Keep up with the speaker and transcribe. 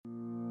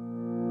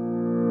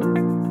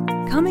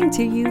Coming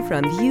to you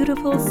from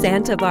beautiful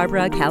Santa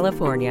Barbara,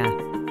 California.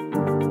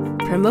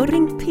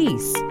 Promoting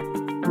peace,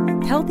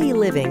 healthy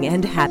living,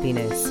 and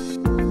happiness.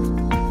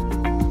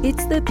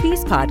 It's the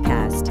Peace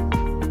Podcast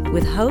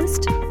with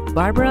host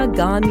Barbara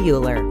Gaughan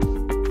Mueller.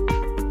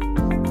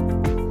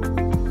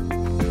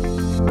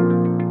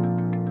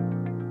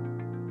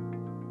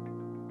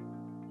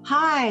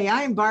 Hi,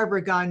 I'm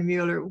Barbara Gaughan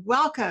Mueller.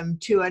 Welcome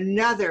to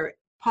another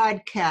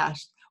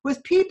podcast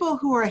with people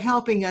who are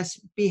helping us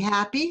be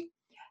happy,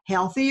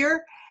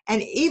 healthier,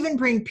 and even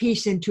bring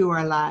peace into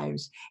our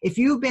lives. If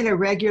you've been a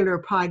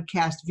regular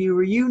podcast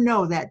viewer, you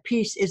know that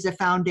peace is the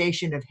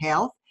foundation of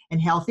health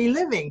and healthy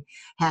living.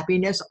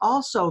 Happiness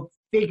also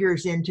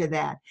figures into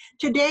that.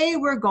 Today,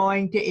 we're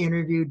going to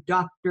interview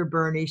Dr.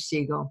 Bernie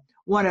Siegel,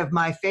 one of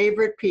my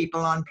favorite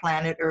people on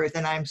planet Earth,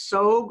 and I'm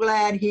so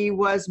glad he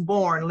was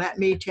born, let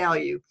me tell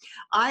you.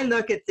 I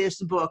look at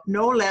this book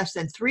no less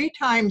than 3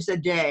 times a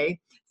day,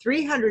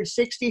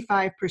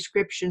 365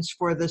 prescriptions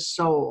for the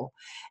soul.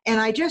 And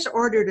I just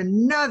ordered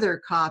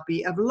another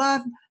copy of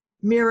Love,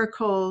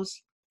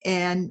 Miracles,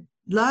 and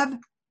Love.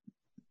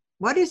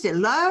 What is it?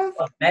 Love?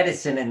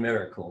 Medicine and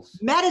Miracles.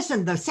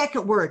 Medicine, the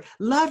second word.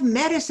 Love,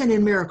 Medicine,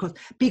 and Miracles.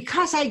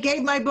 Because I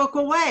gave my book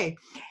away.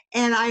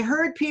 And I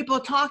heard people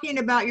talking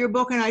about your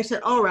book, and I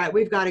said, all right,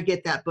 we've got to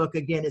get that book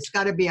again. It's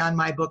got to be on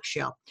my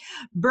bookshelf.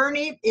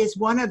 Bernie is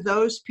one of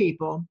those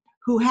people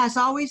who has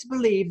always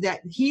believed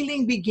that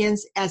healing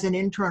begins as an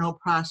internal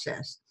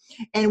process.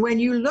 And when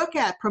you look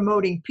at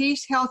promoting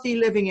peace, healthy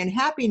living, and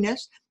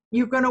happiness,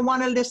 you're going to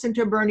want to listen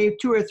to Bernie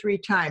 2 or 3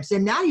 times.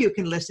 And now you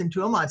can listen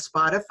to him on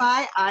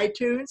Spotify,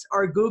 iTunes,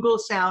 or Google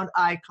Sound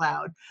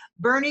iCloud.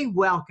 Bernie,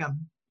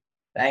 welcome.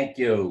 Thank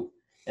you.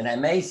 And I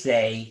may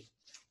say,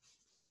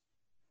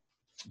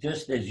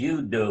 just as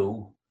you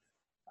do,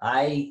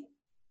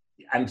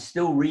 I'm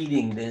still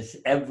reading this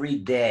every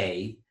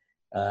day.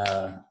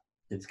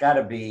 It's got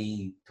to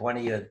be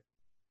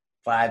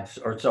 25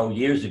 or so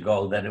years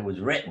ago that it was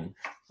written,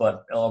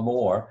 or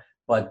more.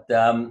 But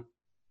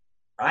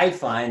I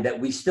find that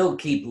we still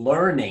keep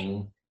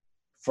learning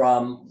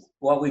from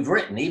what we've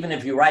written, even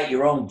if you write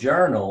your own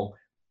journal.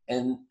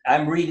 And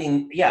I'm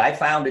reading, I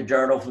found a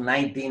journal from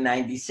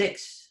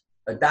 1996,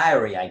 a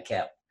diary I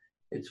kept.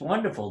 It's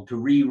wonderful to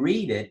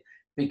reread it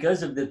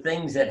because of the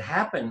things that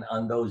happened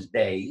on those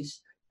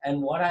days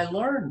and what I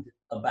learned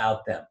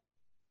about them.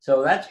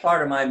 So that's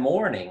part of my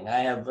morning. I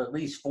have at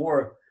least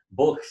 4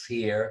 books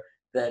here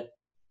that,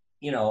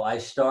 I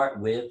start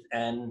with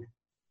and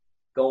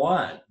go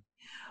on.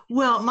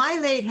 Well, my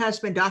late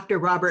husband, Dr.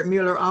 Robert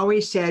Mueller,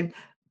 always said,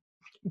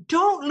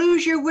 don't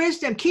lose your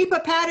wisdom. Keep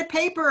a pad of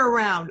paper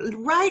around.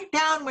 Write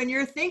down when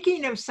you're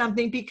thinking of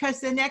something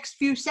because the next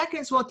few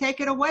seconds will take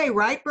it away.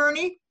 Right,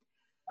 Bernie?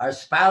 Our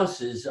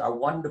spouses are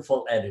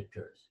wonderful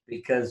editors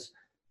because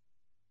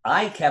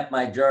I kept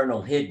my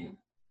journal hidden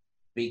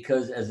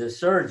because as a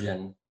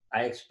surgeon,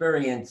 I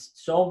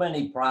experienced so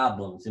many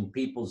problems in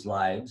people's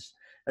lives,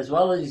 as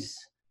well as,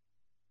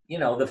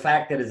 the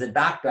fact that as a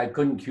doctor, I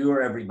couldn't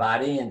cure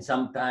everybody. And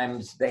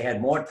sometimes they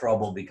had more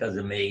trouble because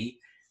of me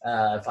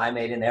if I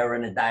made an error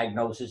in a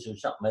diagnosis or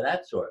something of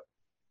that sort.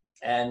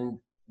 And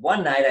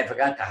one night I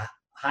forgot to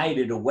hide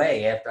it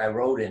away after I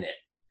wrote in it.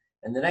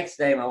 And the next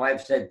day my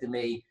wife said to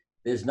me,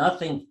 there's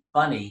nothing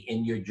funny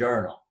in your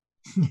journal.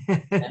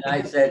 And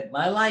I said,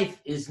 my life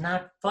is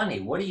not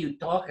funny. What are you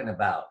talking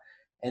about?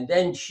 And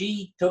then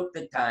she took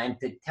the time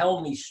to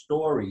tell me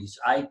stories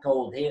I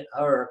told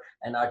her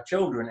and our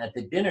children at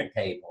the dinner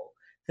table,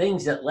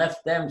 things that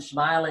left them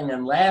smiling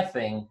and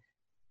laughing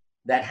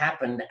that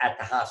happened at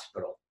the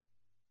hospital.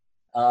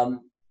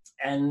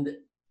 And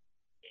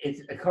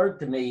it occurred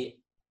to me,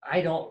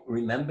 I don't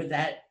remember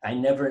that. I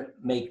never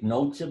make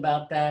notes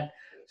about that.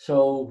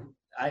 So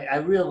I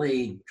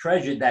really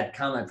treasured that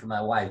comment from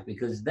my wife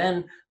because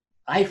then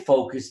I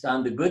focused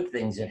on the good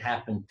things that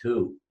happened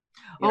too.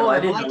 I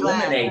didn't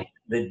eliminate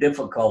the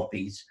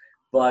difficulties,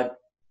 but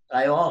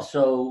I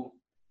also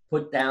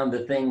put down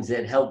the things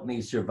that helped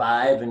me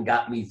survive and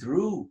got me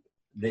through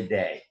the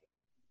day.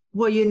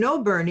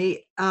 Well,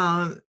 Bernie,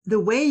 the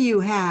way you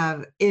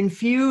have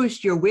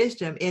infused your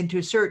wisdom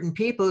into certain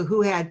people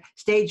who had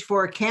stage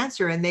 4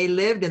 cancer and they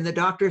lived and the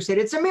doctor said,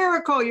 it's a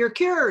miracle, you're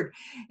cured.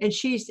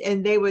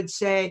 And they would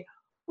say,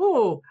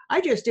 oh,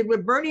 I just did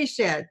what Bernie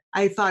said.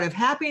 I thought of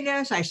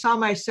happiness. I saw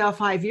myself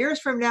 5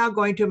 years from now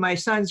going to my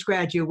son's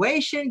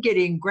graduation,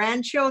 getting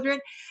grandchildren.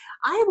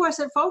 I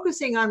wasn't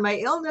focusing on my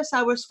illness.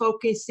 I was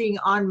focusing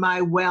on my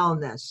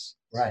wellness.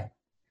 Right.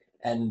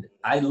 And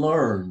I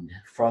learned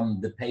from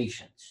the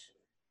patients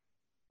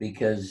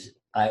because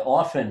I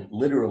often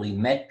literally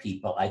met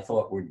people I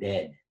thought were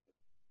dead.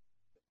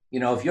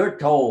 If you're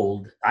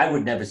told, I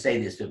would never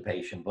say this to a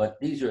patient, but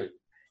these are,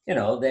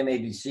 they may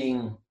be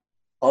seeing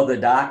other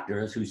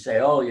doctors who say,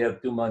 oh, you have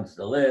 2 months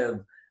to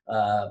live.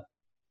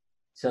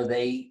 So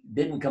they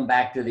didn't come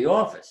back to the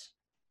office.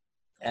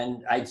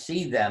 And I'd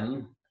see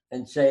them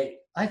and say,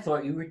 I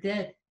thought you were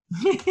dead.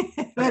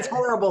 That's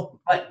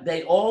horrible. But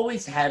they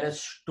always had a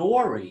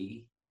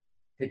story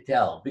to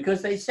tell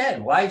because they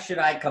said, why should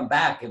I come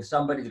back if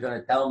somebody's going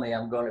to tell me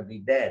I'm going to be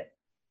dead?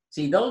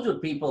 See, those were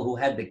people who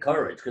had the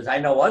courage, because I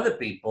know other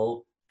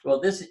people,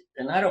 well,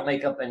 and I don't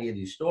make up any of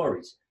these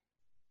stories.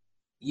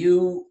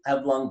 You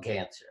have lung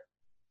cancer.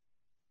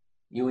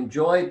 You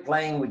enjoy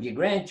playing with your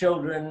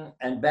grandchildren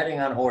and betting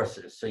on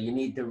horses, so you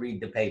need to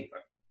read the paper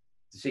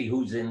to see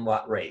who's in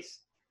what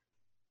race.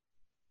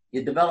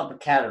 You develop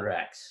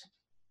cataracts,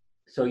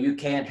 so you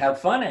can't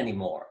have fun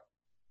anymore.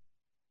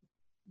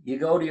 You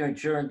go to your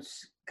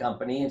insurance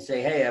company and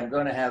say, hey, I'm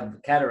going to have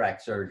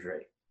cataract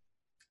surgery.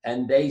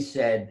 And they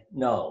said,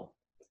 no,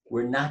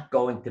 we're not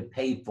going to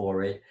pay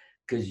for it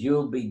because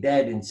you'll be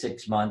dead in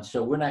 6 months.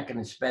 So we're not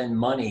going to spend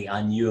money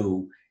on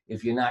you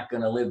if you're not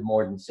going to live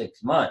more than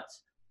 6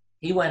 months.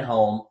 He went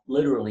home,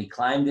 literally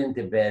climbed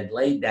into bed,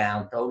 laid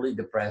down, totally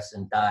depressed,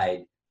 and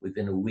died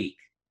within a week.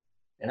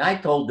 And I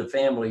told the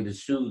family to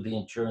sue the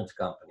insurance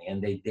company, and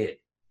they did,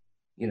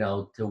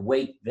 to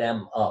wake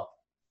them up.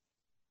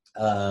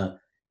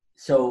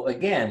 So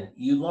again,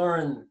 you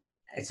learn,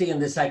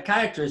 and the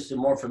psychiatrists are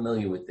more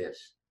familiar with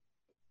this.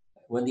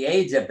 When the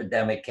AIDS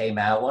epidemic came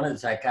out, one of the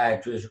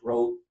psychiatrists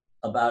wrote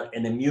about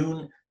an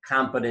immune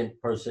competent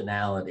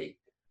personality,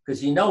 because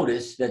he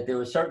noticed that there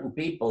were certain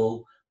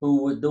people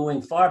who were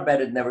doing far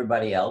better than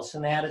everybody else,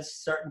 and they had a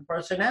certain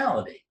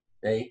personality.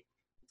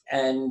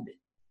 And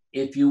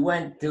if you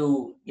went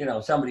to,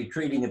 somebody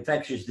treating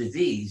infectious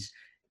disease,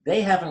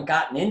 they haven't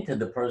gotten into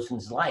the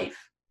person's life.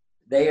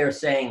 They are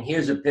saying,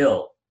 here's a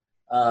pill,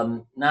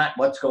 not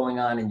what's going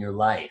on in your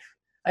life.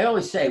 I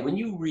always say, when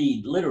you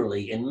read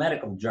literally in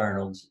medical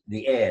journals,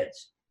 the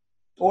ads,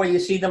 or you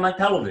see them on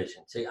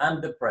television, say,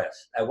 I'm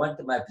depressed. I went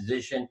to my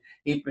physician,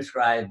 he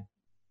prescribed,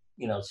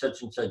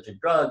 such and such a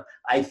drug.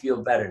 I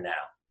feel better now.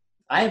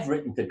 I've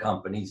written to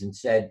companies and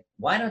said,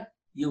 why don't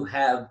you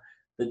have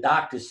the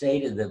doctor say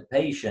to the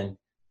patient,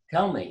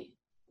 tell me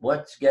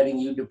what's getting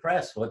you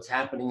depressed? What's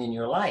happening in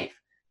your life?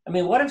 I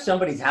mean, what if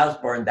somebody's house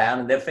burned down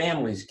and their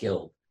family's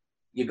killed?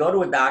 You go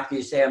to a doctor,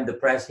 you say, I'm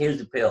depressed, here's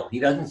the pill. He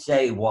doesn't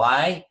say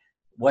why,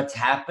 what's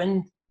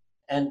happened.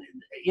 And,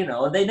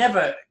 they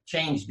never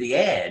change the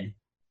ad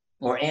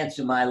or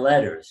answer my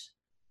letters.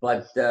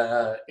 But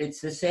it's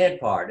the sad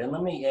part. And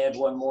let me add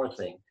one more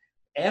thing.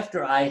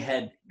 After I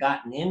had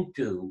gotten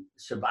into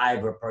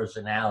survivor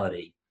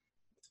personality,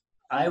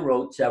 I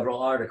wrote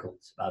several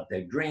articles about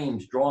their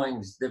dreams,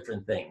 drawings,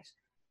 different things,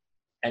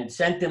 and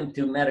sent them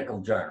to medical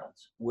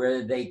journals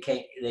where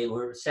they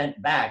were sent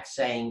back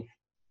saying,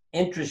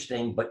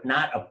 interesting, but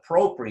not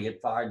appropriate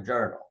for our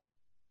journal.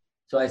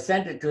 So I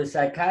sent it to a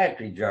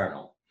psychiatry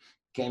journal,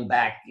 came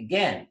back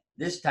again.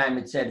 This time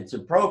it said it's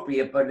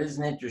appropriate, but it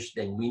isn't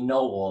interesting. We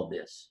know all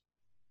this.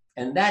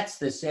 And that's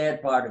the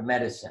sad part of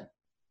medicine.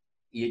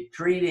 You're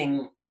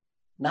treating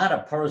not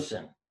a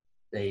person,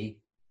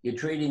 you're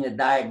treating a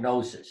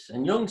diagnosis.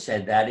 And Jung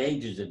said that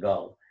ages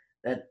ago,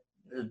 that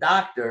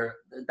the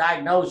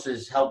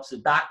diagnosis helps the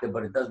doctor,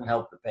 but it doesn't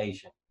help the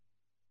patient.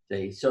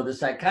 So the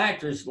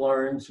psychiatrist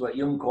learns what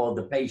Jung called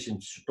the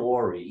patient's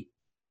story,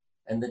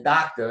 and the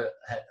doctor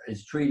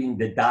is treating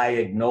the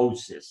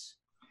diagnosis.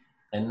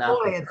 And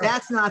not Boy,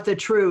 that's not the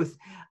truth.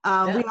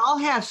 We all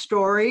have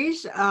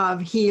stories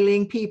of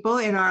healing people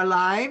in our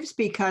lives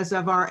because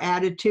of our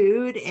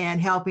attitude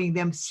and helping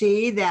them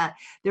see that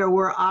there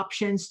were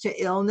options to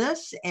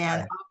illness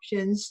and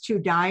options to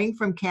dying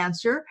from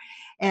cancer.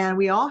 And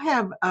we all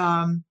have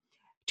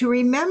to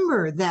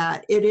remember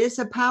that it is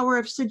a power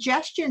of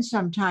suggestion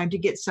sometimes to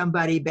get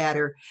somebody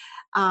better.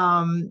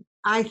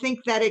 I think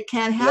that it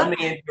can happen. Let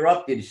me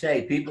interrupt you to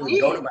say, people can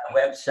go to my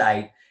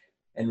website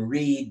and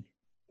read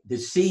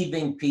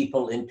Deceiving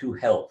People into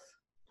Health.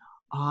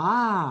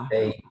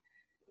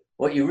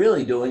 What you're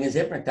really doing is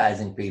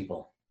hypnotizing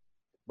people.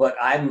 But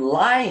I'm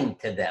lying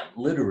to them,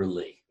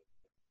 literally.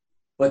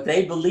 But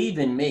they believe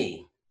in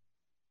me.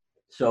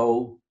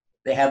 So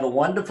they have a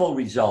wonderful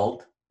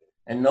result.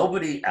 And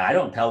I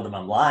don't tell them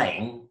I'm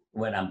lying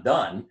when I'm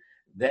done.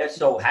 They're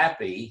so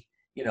happy.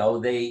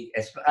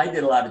 I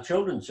did a lot of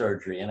children's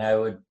surgery, and I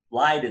would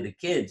lie to the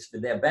kids for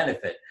their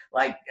benefit,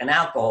 like an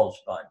alcohol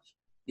sponge.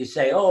 You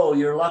say, oh,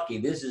 you're lucky.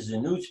 This is a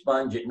new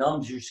sponge. It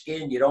numbs your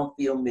skin. You don't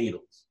feel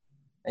needles.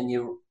 And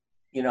you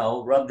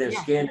rub their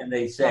skin, and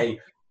they say,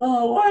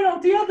 oh, why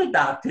don't the other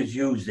doctors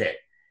use it?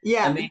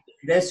 Yeah. I mean,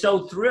 they're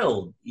so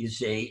thrilled, you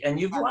see, and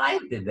you've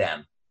lied to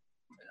them.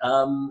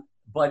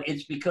 But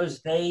it's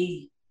because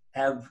they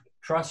have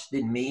trust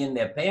in me and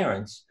their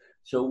parents,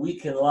 so we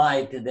can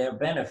lie to their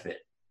benefit.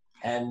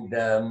 And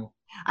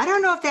I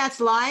don't know if that's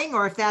lying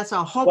or if that's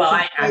a hope. Well,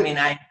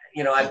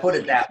 I put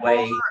it that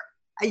way.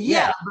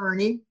 Yeah,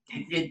 Bernie.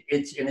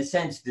 It's in a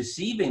sense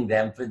deceiving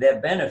them for their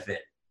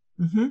benefit.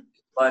 Mm-hmm.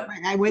 But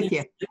I'm with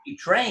you. To be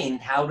trained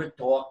how to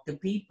talk to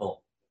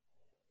people.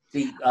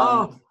 See,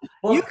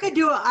 you could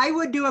I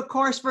would do a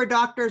course for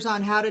doctors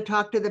on how to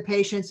talk to the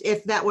patients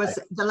if that was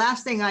the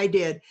last thing I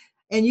did.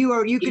 And you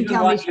can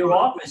tell me what your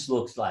office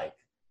looks like.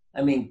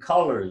 I mean,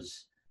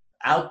 colors,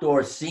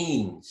 outdoor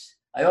scenes.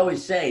 I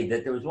always say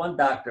that there was one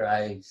doctor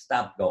I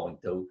stopped going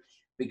to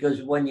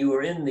because when you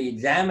were in the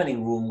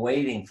examining room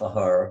waiting for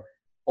her,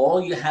 all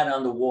you had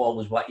on the wall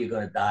was what you're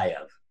going to die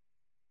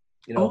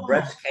of.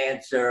 Breast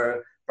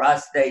cancer,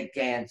 prostate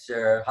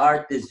cancer,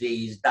 heart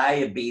disease,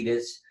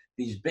 diabetes,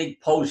 these big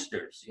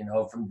posters,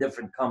 from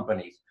different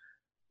companies.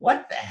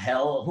 What the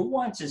hell? Who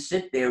wants to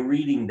sit there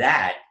reading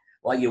that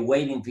while you're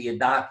waiting for your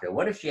doctor?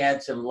 What if she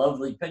had some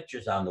lovely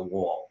pictures on the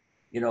wall,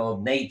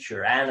 of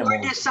nature, animals?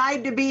 Or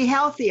decide to be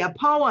healthy, a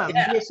poem,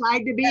 Yeah.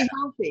 decide to be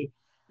healthy.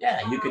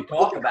 Yeah, you could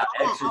talk about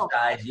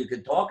exercise. You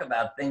could talk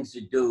about things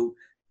to do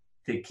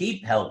to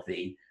keep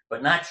healthy,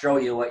 but not show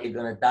you what you're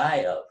going to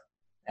die of.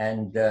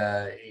 And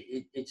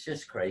it's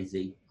just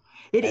crazy.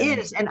 It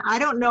is. And I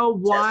don't know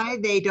why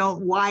they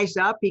don't wise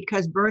up,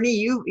 because Bernie,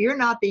 you're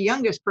not the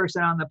youngest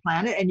person on the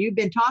planet, and you've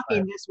been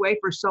talking this way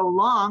for so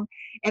long,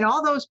 and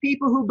all those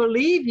people who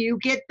believe you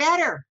get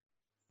better.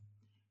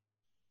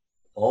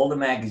 All the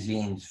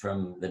magazines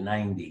from the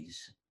 90s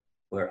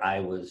where I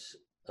was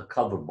a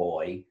cover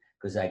boy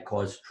because I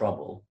caused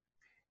trouble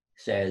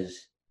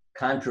says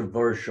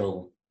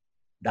controversial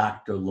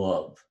Dr.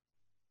 Love.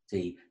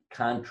 See,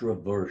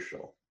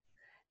 controversial.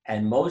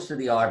 And most of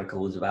the article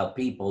was about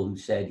people who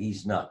said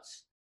he's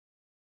nuts.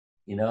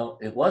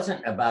 It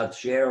wasn't about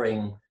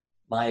sharing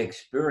my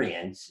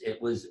experience. It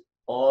was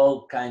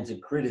all kinds of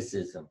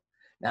criticism.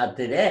 Now,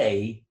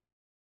 today,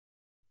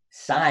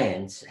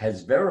 science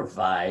has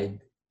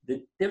verified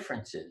the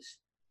differences.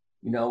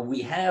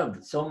 We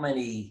have so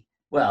many,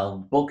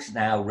 books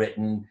now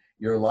written,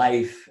 your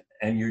life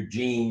and your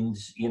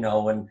genes,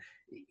 and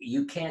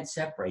you can't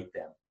separate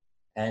them.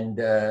 And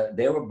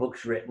there were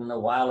books written a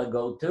while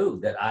ago, too,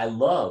 that I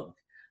loved,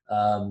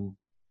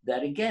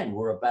 that, again,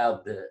 were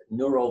about the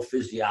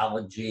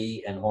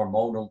neurophysiology and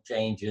hormonal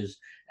changes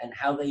and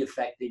how they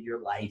affected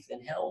your life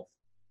and health.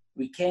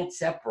 We can't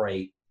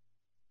separate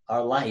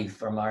our life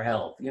from our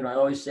health. I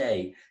always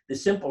say, the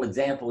simple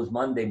example is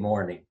Monday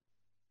morning.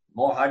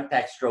 More heart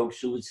attacks, strokes,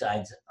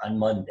 suicides on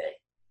Monday.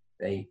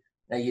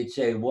 Now you'd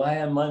say,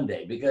 why on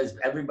Monday? Because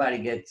everybody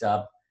gets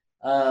up.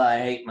 Oh, I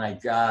hate my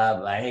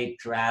job. I hate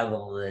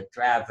travel, the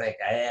traffic.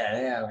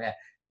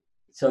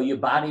 So your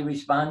body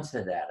responds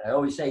to that. I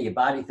always say your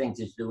body thinks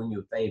it's doing you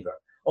a favor.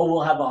 Oh,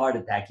 we'll have a heart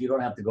attack. You don't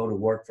have to go to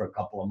work for a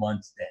couple of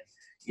months then.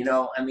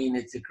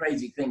 It's a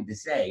crazy thing to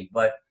say,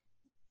 but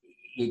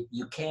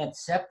you can't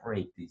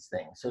separate these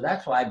things. So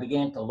that's why I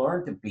began to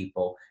learn to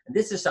people, and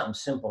this is something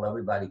simple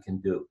everybody can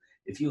do.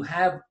 If you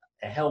have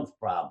a health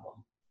problem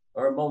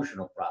or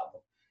emotional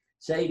problem,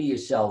 say to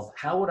yourself,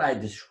 how would I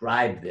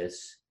describe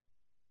this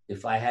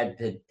if I had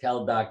to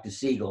tell Dr.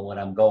 Siegel what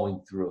I'm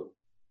going through?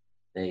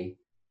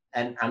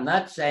 And I'm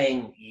not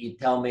saying you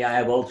tell me I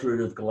have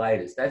ulcerative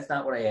colitis. That's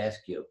not what I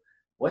ask you.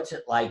 What's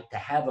it like to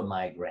have a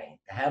migraine,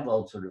 to have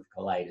ulcerative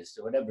colitis,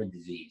 or whatever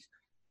disease?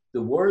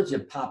 The words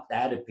that popped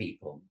out of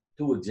people,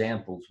 two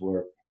examples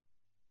were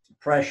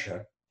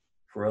pressure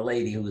for a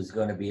lady who was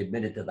going to be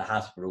admitted to the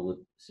hospital with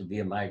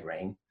severe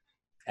migraine,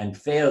 and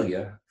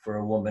failure for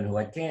a woman who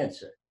had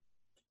cancer.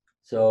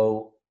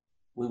 So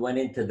we went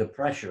into the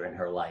pressure in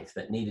her life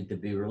that needed to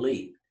be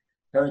relieved.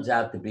 Turns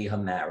out to be her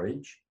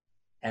marriage.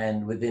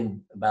 And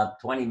within about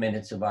 20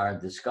 minutes of our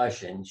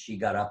discussion, she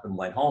got up and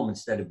went home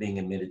instead of being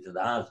admitted to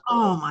the hospital.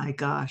 Oh my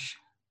gosh.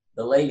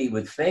 The lady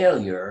with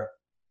failure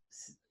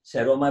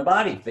said, oh, my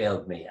body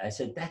failed me. I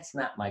said, that's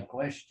not my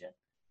question.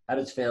 How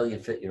does failure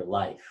fit your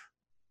life?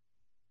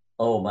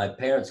 Oh, my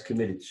parents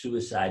committed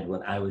suicide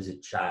when I was a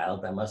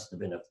child. I must have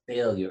been a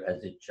failure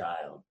as a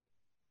child.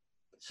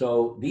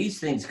 So these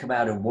things come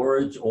out in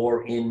words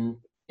or in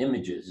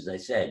images. As I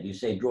said, you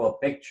say, draw a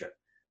picture.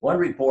 One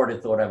reporter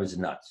thought I was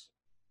nuts.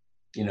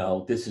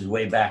 This is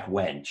way back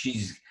when.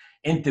 She's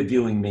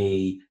interviewing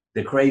me,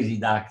 the crazy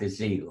Dr.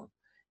 Siegel.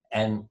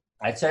 And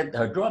I said to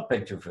her, draw a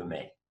picture for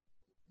me.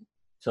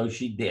 So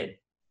she did.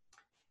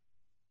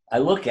 I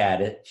look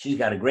at it. She's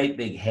got a great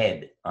big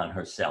head on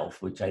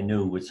herself, which I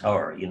knew was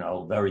her,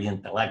 very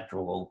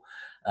intellectual.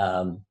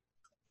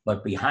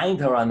 But behind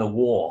her on the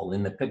wall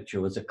in the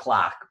picture was a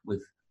clock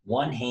with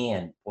one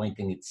hand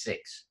pointing at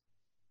 6.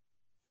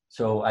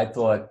 So I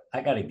thought,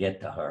 I got to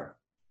get to her.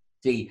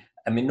 See,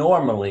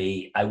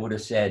 normally I would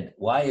have said,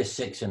 why is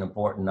 6 an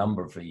important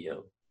number for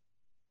you?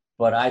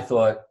 But I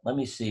thought, let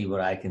me see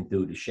what I can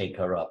do to shake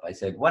her up. I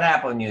said, what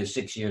happened when you were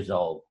 6 years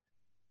old?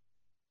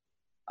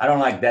 I don't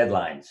like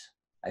deadlines.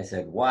 I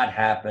said, what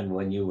happened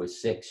when you were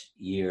 6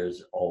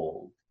 years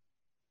old?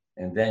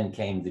 And then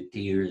came the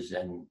tears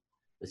and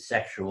the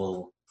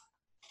sexual,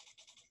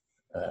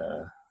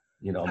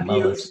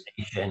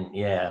 molestation.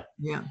 Yeah.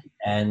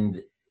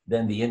 And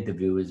then the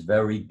interview is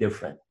very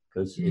different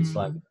because it's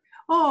like,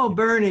 oh,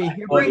 Bernie, I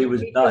thought he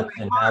was nuts,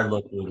 and now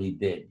look what he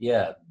did.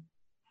 Yeah.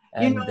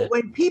 And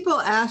when people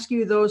ask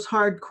you those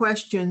hard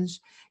questions,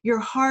 your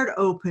heart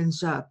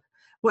opens up.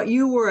 What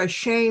you were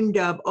ashamed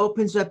of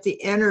opens up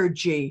the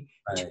energy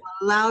to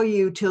allow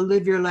you to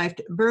live your life.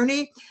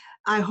 Bernie,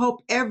 I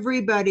hope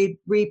everybody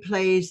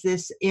replays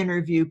this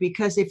interview,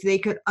 because if they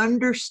could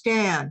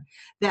understand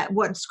that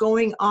what's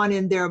going on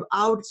in their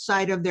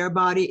outside of their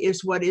body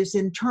is what is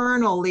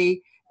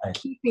internally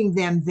keeping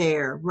them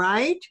there,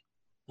 right?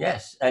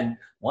 Yes. And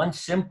one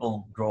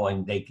simple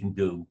drawing they can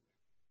do,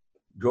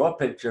 draw a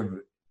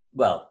picture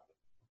of,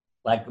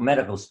 like a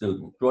medical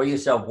student, draw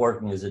yourself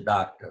working as a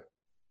doctor.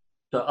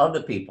 To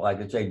other people, I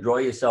could say, draw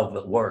yourself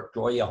at work,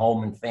 draw your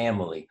home and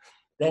family,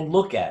 then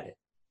look at it.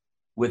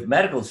 With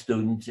medical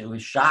students, it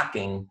was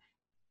shocking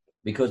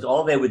because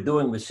all they were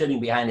doing was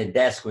sitting behind a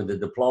desk with a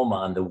diploma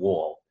on the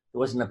wall. There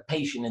wasn't a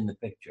patient in the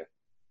picture.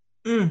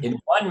 In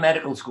one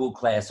medical school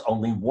class,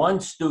 only one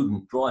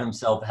student drew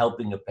himself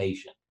helping a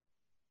patient.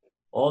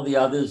 All the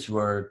others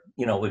were,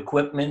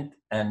 equipment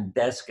and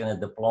desk and a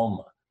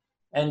diploma.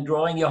 And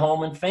drawing your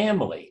home and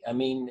family. I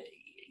mean,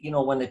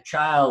 when a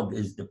child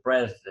is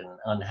depressed and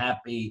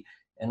unhappy,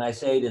 and I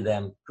say to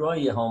them, draw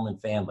your home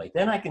and family.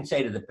 Then I can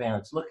say to the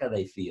parents, look how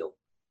they feel.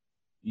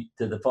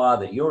 To the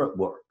father, you're at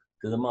work.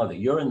 To the mother,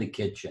 you're in the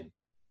kitchen.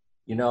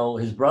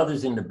 His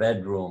brother's in the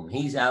bedroom.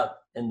 He's out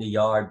in the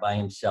yard by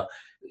himself.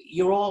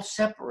 You're all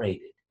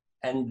separated.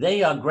 And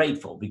they are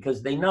grateful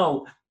because they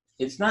know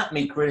it's not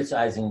me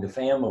criticizing the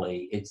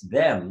family, it's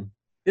them.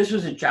 This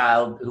was a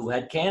child who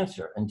had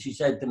cancer. And she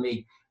said to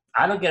me,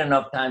 I don't get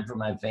enough time for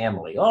my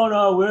family. Oh,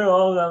 no, we're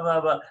all blah,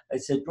 blah, blah. I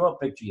said, draw a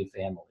picture of your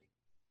family.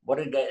 What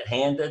did I get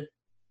handed?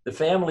 The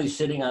family's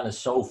sitting on a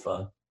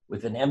sofa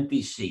with an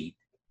empty seat.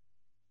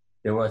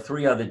 There were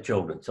 3 other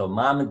children. So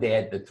mom and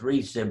dad, the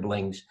 3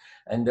 siblings,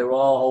 and they're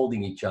all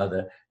holding each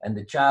other. And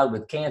the child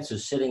with cancer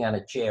sitting on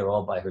a chair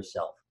all by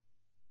herself.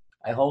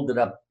 I hold it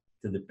up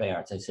to the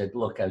parents. I said,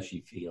 look how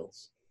she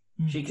feels.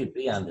 She could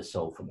be on the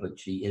sofa, but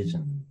she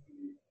isn't.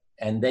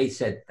 And they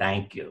said,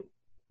 thank you.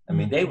 I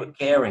mean, they were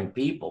caring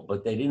people,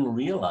 but they didn't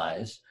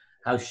realize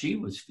how she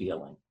was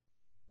feeling.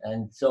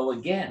 And so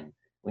again,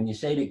 when you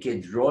say to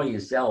kids, draw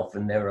yourself,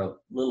 and they're a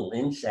little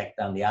insect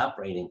on the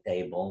operating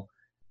table,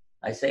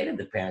 I say to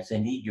the parents, they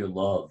need your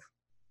love,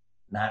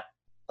 not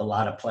a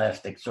lot of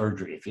plastic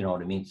surgery, if you know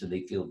what I mean, so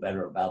they feel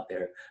better about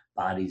their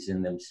bodies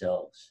and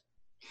themselves.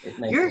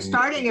 You're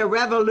starting a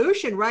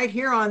revolution right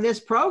here on this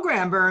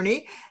program,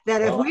 Bernie,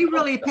 that if we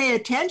really pay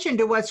attention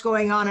to what's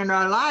going on in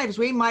our lives,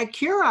 we might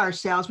cure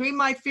ourselves. We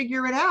might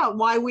figure it out,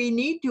 why we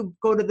need to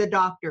go to the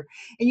doctor.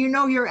 And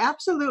you're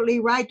absolutely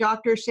right.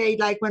 Doctors say,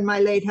 like when my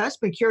late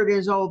husband cured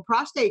his old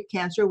prostate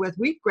cancer with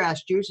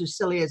wheatgrass juice, as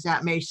silly as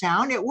that may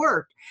sound, it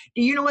worked.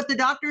 Do you know what the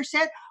doctor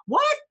said?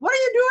 What are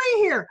you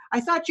doing here? I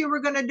thought you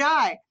were going to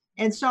die.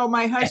 And so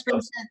my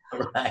husband said,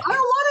 right. I don't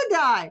want to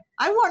die.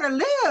 I want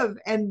to live.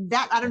 And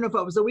that, I don't know if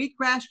it was the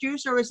wheatgrass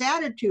juice or his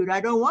attitude.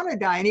 I don't want to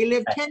die. And he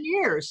lived 10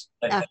 years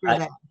after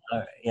that.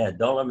 Yeah,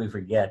 don't let me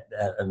forget.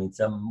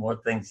 Some more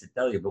things to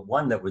tell you. But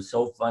one that was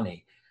so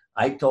funny,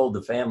 I told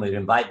the family to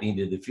invite me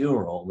to the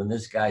funeral when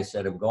this guy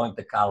said, I'm going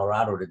to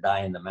Colorado to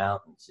die in the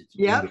mountains. It's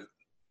beautiful.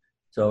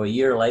 So a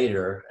year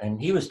later, and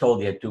he was told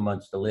he had 2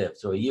 months to live.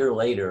 So a year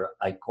later,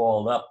 I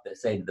called up to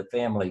say to the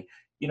family,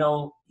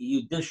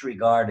 you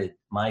disregarded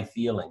my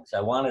feelings.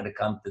 I wanted to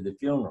come to the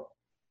funeral,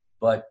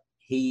 but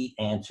he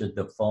answered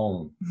the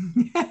phone.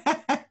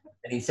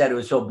 And he said, it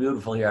was so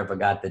beautiful here, I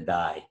forgot to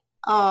die.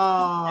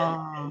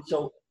 Oh. And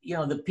so,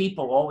 the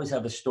people always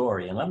have a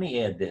story. And let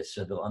me add this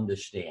so they'll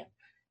understand.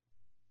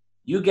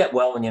 You get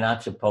well when you're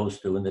not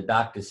supposed to, and the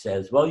doctor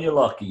says, well, you're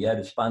lucky, you had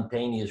a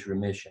spontaneous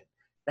remission.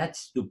 That's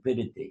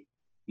stupidity.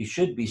 You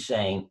should be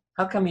saying,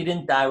 how come you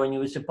didn't die when you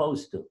were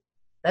supposed to?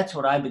 That's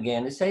what I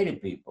began to say to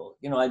people.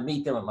 I'd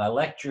meet them at my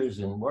lectures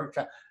and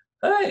workshops.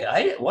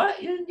 Hey,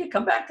 what? You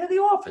come back to the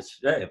office.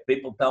 Hey, if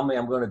people tell me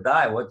I'm going to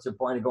die, what's the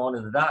point of going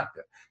to the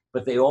doctor?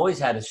 But they always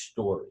had a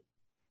story.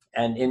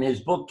 And in his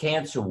book,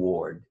 Cancer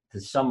Ward,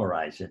 to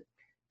summarize it,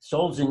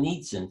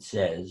 Solzhenitsyn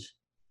says,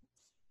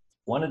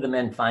 one of the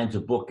men finds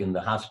a book in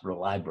the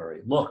hospital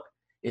library. Look,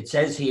 it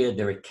says here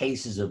there are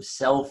cases of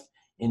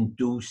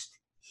self-induced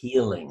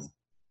healing,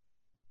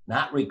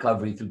 not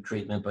recovery through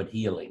treatment, but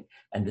healing.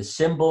 And the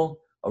symbol,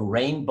 a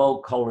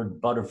rainbow-colored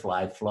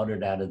butterfly,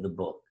 fluttered out of the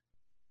book.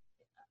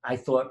 I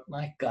thought,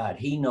 my God,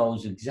 he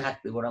knows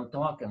exactly what I'm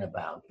talking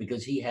about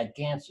because he had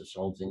cancer,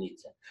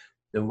 Solzhenitsyn.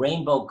 The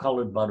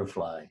rainbow-colored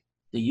butterfly.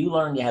 Do you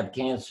learn you have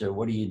cancer?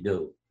 What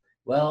do?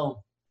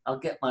 Well, I'll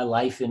get my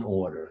life in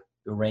order.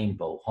 The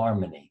rainbow,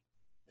 harmony.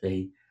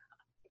 See,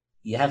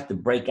 you have to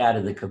break out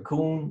of the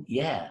cocoon.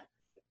 Yeah,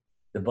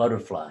 the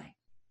butterfly.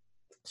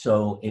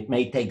 So it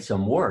may take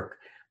some work,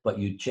 but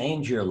you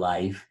change your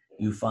life,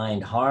 you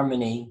find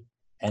harmony,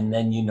 and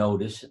then you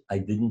notice I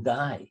didn't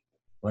die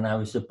when I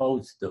was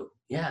supposed to.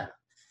 Yeah.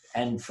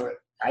 And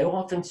I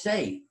often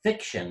say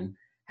fiction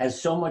has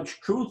so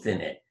much truth in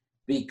it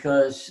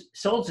because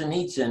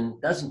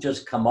Solzhenitsyn doesn't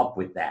just come up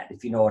with that,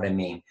 if you know what I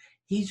mean.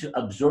 He's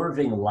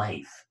observing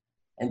life.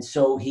 And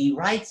so he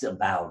writes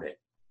about it.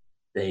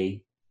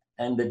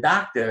 And the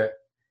doctor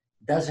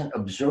doesn't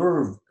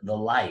observe the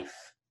life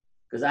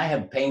because I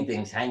have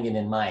paintings hanging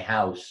in my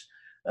house,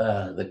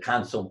 the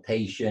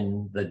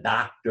consultation, the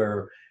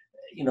doctor,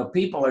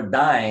 people are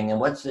dying. And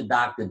what's the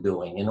doctor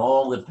doing in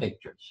all the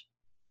pictures?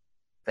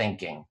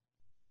 Thinking.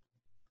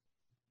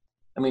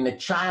 A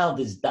child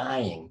is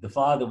dying. The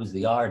father was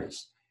the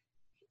artist.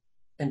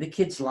 And the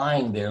kid's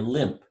lying there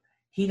limp.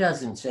 He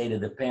doesn't say to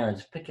the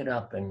parents, pick it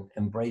up and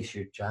embrace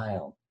your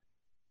child.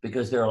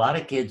 Because there are a lot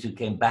of kids who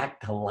came back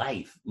to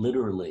life,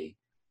 literally,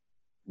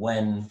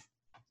 when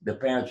the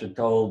parents were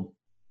told,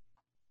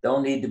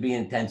 Don't need to be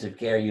intensive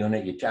care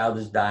unit. Your child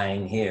is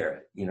dying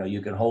here. You know,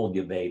 you can hold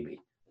your baby.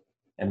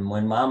 And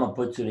when mama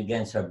puts it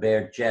against her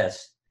bare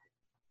chest,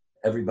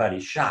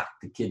 everybody's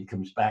shocked. The kid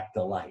comes back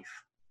to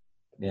life.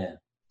 Yeah.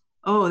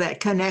 Oh, that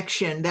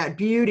connection, that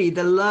beauty,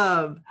 the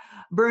love.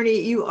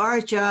 Bernie, you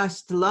are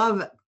just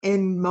love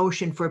in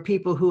motion for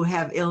people who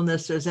have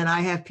illnesses. And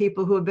I have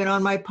people who have been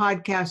on my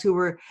podcast who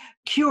were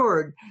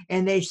cured,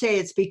 and they say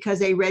it's because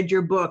they read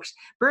your books.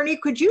 Bernie,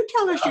 could you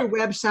tell us your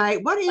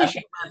website? What is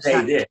your website?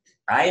 Say this.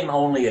 I am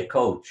only a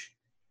coach.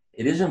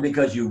 It isn't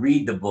because you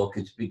read the book.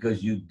 It's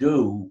because you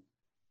do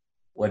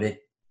what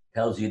it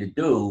tells you to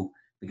do,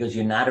 because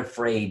you're not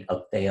afraid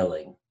of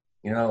failing.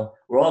 You know,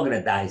 we're all going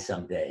to die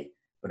someday.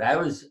 But I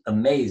was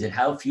amazed at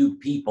how few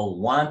people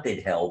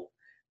wanted help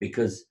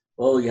because,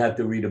 oh, you have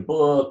to read a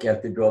book, you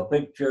have to draw a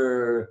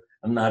picture.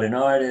 I'm not an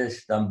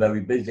artist. I'm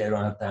very busy. I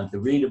don't have time to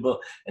read a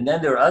book. And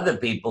then there are other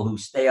people who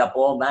stay up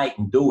all night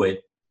and do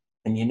it.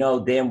 And you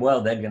know damn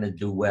well they're going to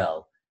do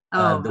well.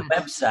 The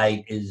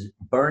website is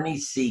Bernie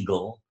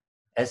Siegel,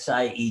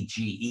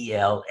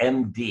 SIEGEL,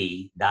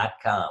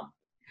 MD.com.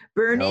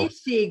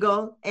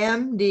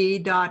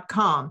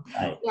 BernieSiegelMD.com.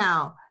 Right.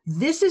 Now,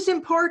 this is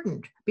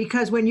important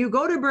because when you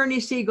go to Bernie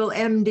Siegel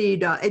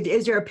MD,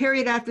 is there a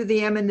period after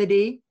the M and the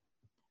D?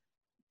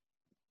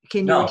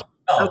 Can you?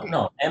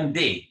 No,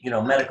 MD, you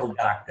know, medical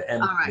doctor.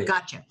 MD. All right,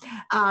 gotcha.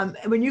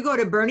 When you go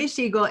to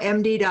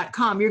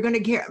BernieSiegelMD.com, you're going to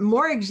get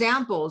more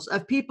examples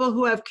of people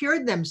who have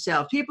cured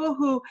themselves, people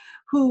who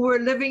were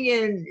living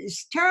in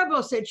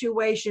terrible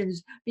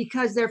situations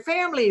because their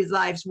families'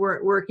 lives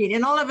weren't working.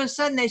 And all of a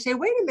sudden they say,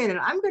 wait a minute,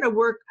 I'm going to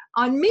work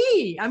on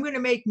me. I'm going to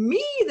make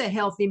me the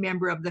healthy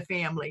member of the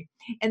family.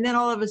 And then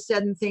all of a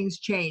sudden things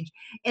change.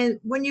 And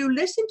when you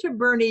listen to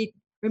Bernie,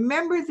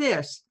 remember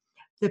this.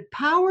 The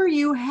power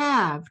you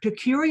have to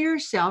cure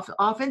yourself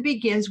often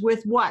begins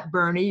with what,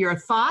 Bernie? Your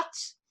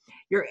thoughts,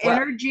 your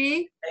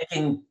energy?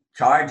 Taking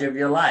charge of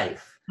your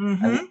life.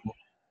 Mm-hmm. I mean,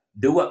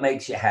 do what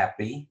makes you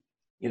happy.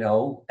 You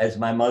know, as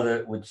my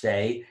mother would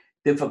say,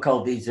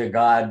 difficulties are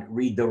God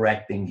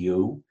redirecting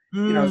you.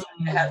 You know, so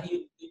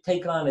you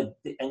take on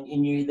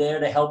and you're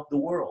there to help the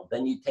world.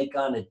 Then you take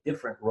on a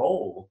different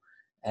role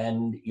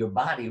and your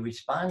body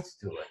responds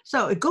to it.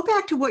 So go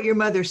back to what your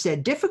mother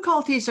said.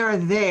 Difficulties are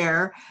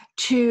there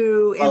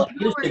to... Well, it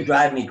used to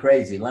drive me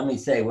crazy. Let me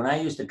say, when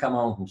I used to come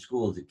home from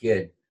school as a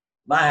kid,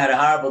 I had a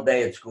horrible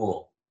day at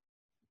school.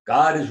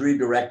 God is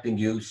redirecting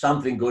you.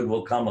 Something good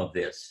will come of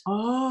this.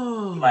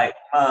 Oh. Like,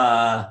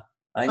 I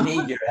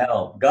need your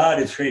help. God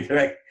is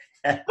redirecting.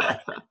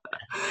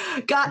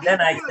 God,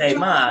 then I say,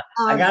 Ma,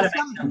 I got to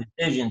make some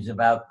decisions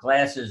about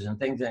classes and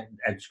things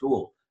at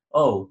school.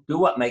 Oh, do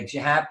what makes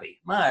you happy.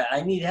 Ma,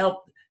 I need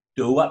help.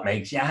 Do what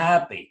makes you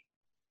happy.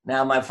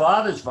 Now, my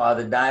father's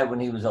father died when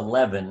he was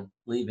 11,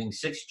 leaving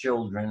 6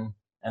 children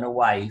and a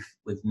wife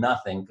with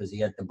nothing because he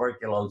had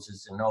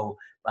tuberculosis and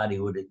nobody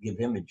would give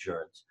him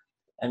insurance.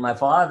 And my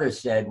father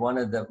said one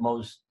of the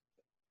most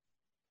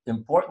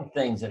important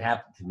things that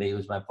happened to me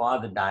was my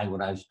father died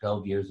when I was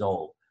 12 years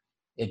old.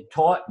 It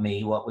taught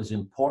me what was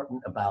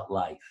important about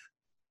life.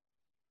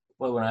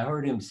 Well, when I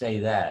heard him say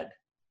that,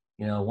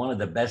 you know, one of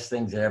the best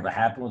things that ever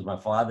happened was my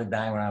father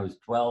dying when I was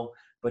 12.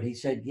 But he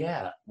said,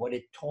 yeah, what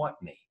it taught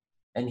me.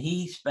 And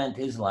he spent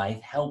his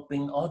life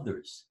helping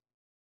others.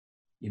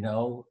 You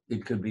know,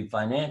 it could be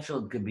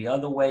financial, it could be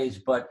other ways,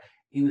 but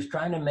he was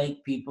trying to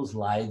make people's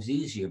lives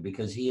easier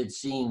because he had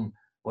seen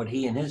what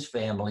he and his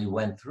family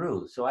went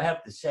through. So I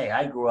have to say,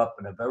 I grew up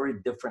in a very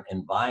different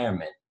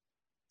environment.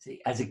 See,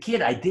 as a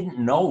kid, I didn't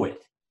know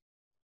it.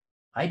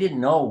 I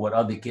didn't know what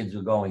other kids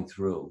were going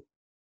through.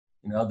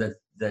 You know, that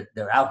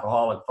their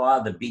alcoholic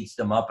father beats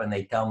them up and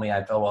they tell me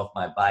I fell off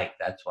my bike.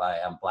 That's why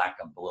I'm black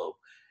and blue.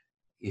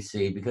 You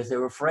see, because they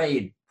were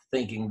afraid,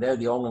 thinking they're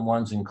the only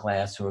ones in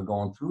class who are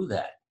going through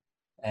that.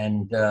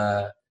 And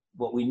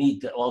what we need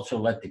to also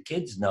let the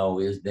kids know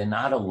is they're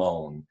not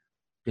alone,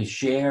 to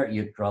share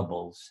your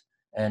troubles.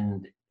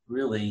 And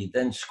really,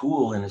 then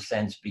school, in a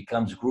sense,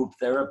 becomes group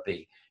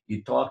therapy.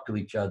 You talk to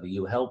each other,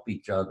 you help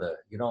each other,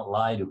 you don't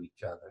lie to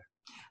each other.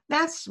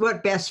 That's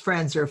what best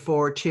friends are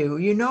for, too.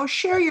 You know,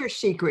 share your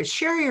secrets,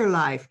 share your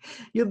life.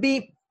 You'll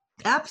be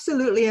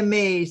absolutely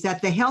amazed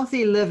at the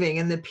healthy living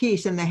and the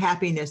peace and the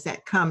happiness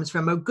that comes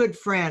from a good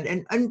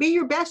friend, and be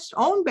your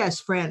own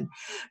best friend.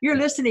 You're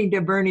listening to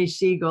Bernie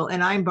Siegel,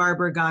 and I'm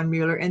Barbara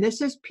Gaughan-Mueller, and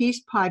this is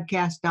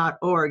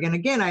peacepodcast.org. And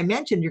again, I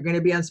mentioned you're going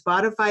to be on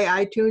Spotify,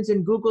 iTunes,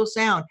 and Google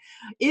Sound.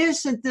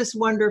 Isn't this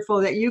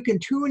wonderful that you can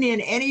tune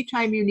in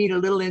anytime you need a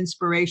little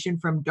inspiration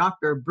from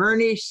Dr.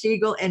 Bernie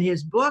Siegel and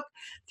his book,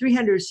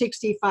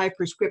 365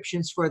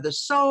 Prescriptions for the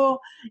Soul.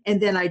 And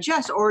then I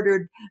just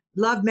ordered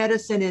Love,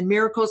 Medicine, and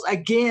Miracles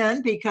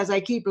again, because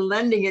I keep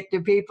lending it to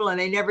people and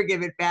they never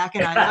give it back.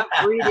 And I love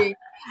reading.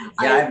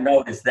 Yeah, I've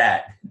noticed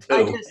that too.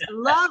 I just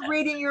love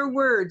reading your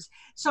words.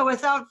 So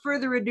without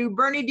further ado,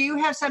 Bernie, do you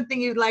have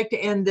something you'd like to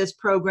end this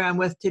program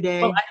with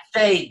today? Well, I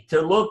say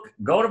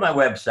go to my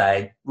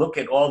website, look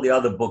at all the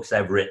other books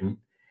I've written,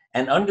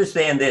 and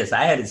understand this.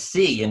 I had a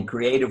C in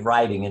creative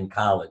writing in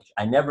college.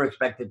 I never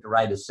expected to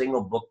write a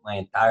single book my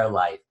entire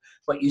life.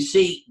 But you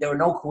see, there are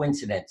no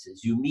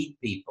coincidences. You meet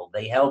people,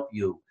 they help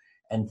you,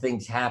 and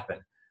things happen.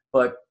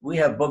 But we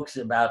have books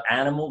about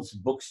animals,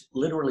 books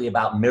literally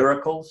about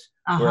miracles,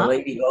 where a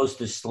lady goes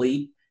to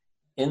sleep.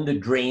 In the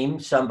dream,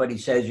 somebody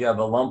says you have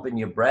a lump in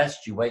your breast.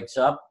 She wakes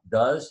up,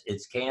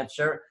 it's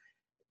cancer.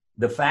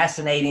 The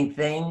fascinating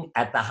thing,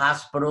 at the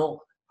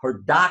hospital,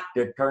 her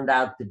doctor turned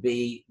out to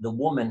be the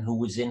woman who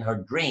was in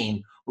her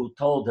dream, who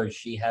told her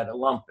she had a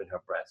lump in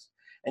her breast.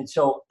 And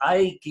so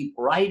I keep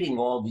writing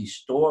all these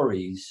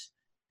stories,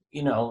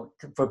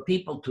 for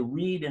people to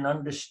read and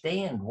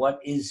understand what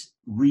is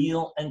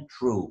real and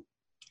true.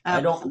 Absolutely.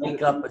 I don't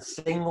make up a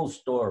single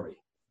story.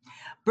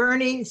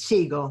 Bernie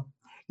Siegel,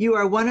 you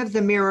are one of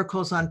the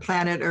miracles on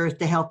planet Earth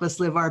to help us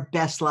live our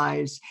best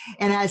lives.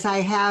 And as I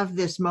have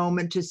this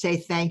moment to say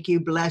thank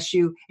you, bless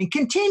you, and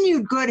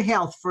continued good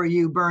health for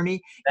you,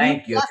 Bernie.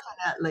 Thank you.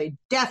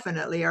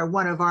 Definitely are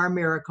one of our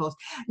miracles.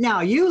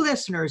 Now, you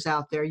listeners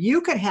out there,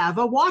 you could have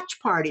a watch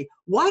party.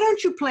 Why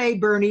don't you play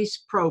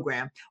Bernie's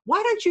program?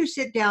 Why don't you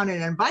sit down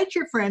and invite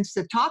your friends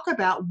to talk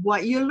about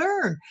what you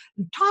learn?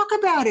 Talk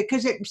about it,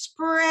 because it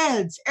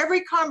spreads.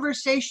 Every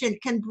conversation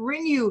can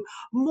bring you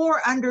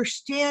more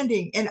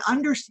understanding and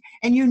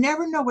you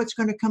never know what's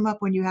going to come up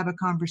when you have a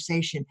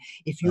conversation.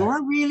 If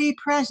you're really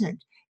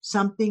present,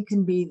 something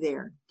can be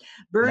there.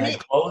 Bernie, can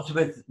I close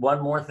with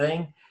one more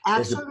thing?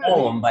 Absolutely. There's a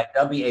poem by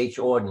W.H.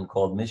 Auden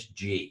called Miss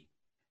G.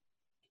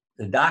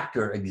 The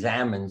doctor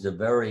examines a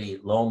very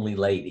lonely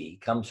lady,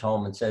 comes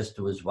home and says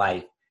to his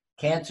wife,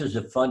 "Cancer's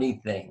a funny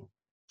thing.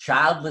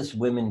 Childless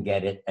women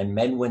get it, and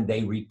men when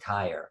they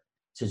retire.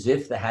 It's as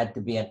if there had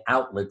to be an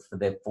outlet for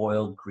their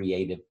foiled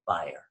creative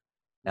fire."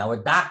 Now, a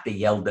doctor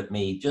yelled at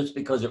me, just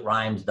because it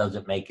rhymes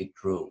doesn't make it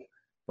true.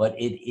 But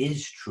it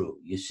is true.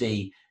 You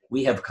see,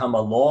 we have come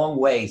a long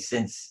way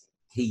since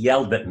he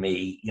yelled at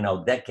me,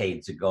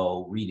 decades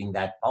ago, reading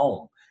that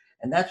poem.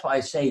 And that's why I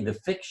say the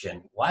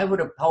fiction, why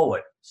would a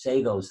poet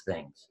say those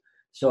things?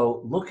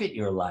 So look at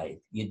your life.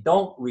 You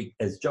don't,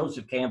 as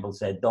Joseph Campbell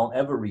said, don't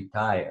ever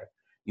retire.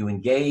 You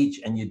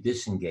engage and you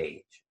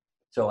disengage.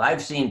 So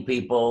I've seen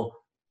people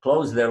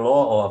close their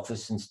law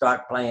office and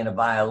start playing a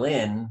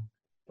violin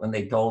when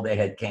they told they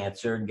had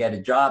cancer, and get a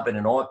job in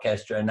an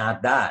orchestra and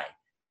not die.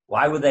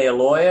 Why were they a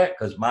lawyer?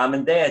 Because mom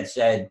and dad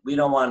said, we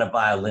don't want a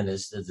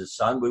violinist as a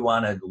son. We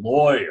want a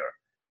lawyer,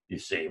 you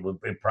see. We'll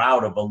be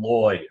proud of a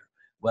lawyer.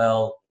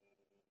 Well,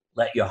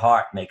 let your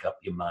heart make up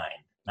your mind.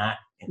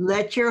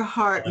 Let your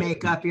heart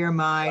make up your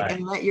mind, right.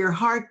 And let your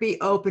heart be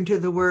open to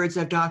the words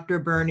of Dr.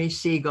 Bernie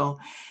Siegel.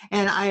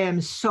 And I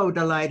am so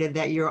delighted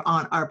that you're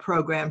on our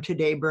program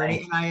today,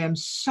 Bernie. And I am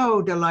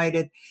so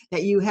delighted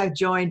that you have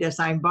joined us.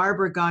 I'm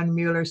Barbara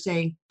Gunn-Mueller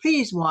saying,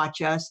 please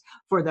watch us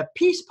for the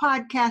Peace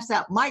Podcast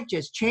that might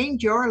just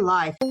change your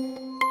life.